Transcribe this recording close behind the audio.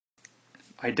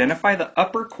Identify the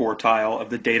upper quartile of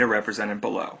the data represented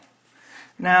below.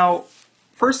 Now,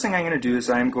 first thing I'm going to do is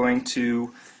I'm going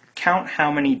to count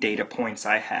how many data points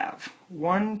I have.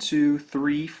 1, 2,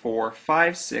 3, 4,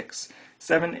 5, 6,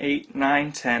 7, 8,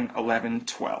 9, 10, 11,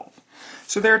 12.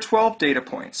 So there are 12 data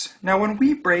points. Now when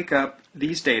we break up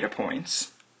these data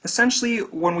points, essentially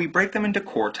when we break them into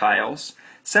quartiles,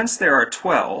 since there are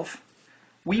 12,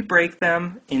 we break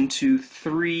them into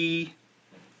 3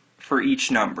 for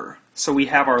each number. So we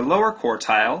have our lower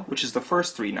quartile, which is the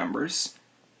first 3 numbers,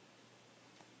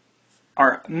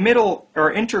 our middle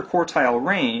or interquartile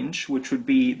range, which would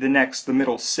be the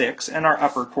middle 6, and our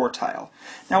upper quartile.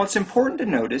 Now what's important to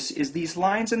notice is these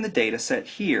lines in the data set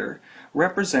here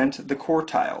represent the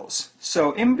quartiles.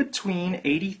 So in between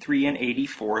 83 and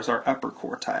 84 is our upper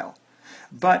quartile.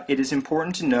 But it is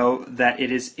important to know that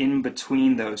it is in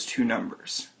between those two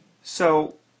numbers.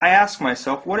 So I ask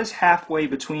myself, what is halfway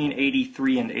between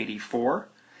 83 and 84?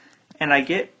 And I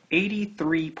get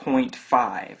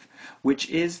 83.5, which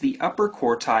is the upper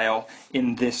quartile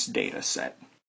in this data set.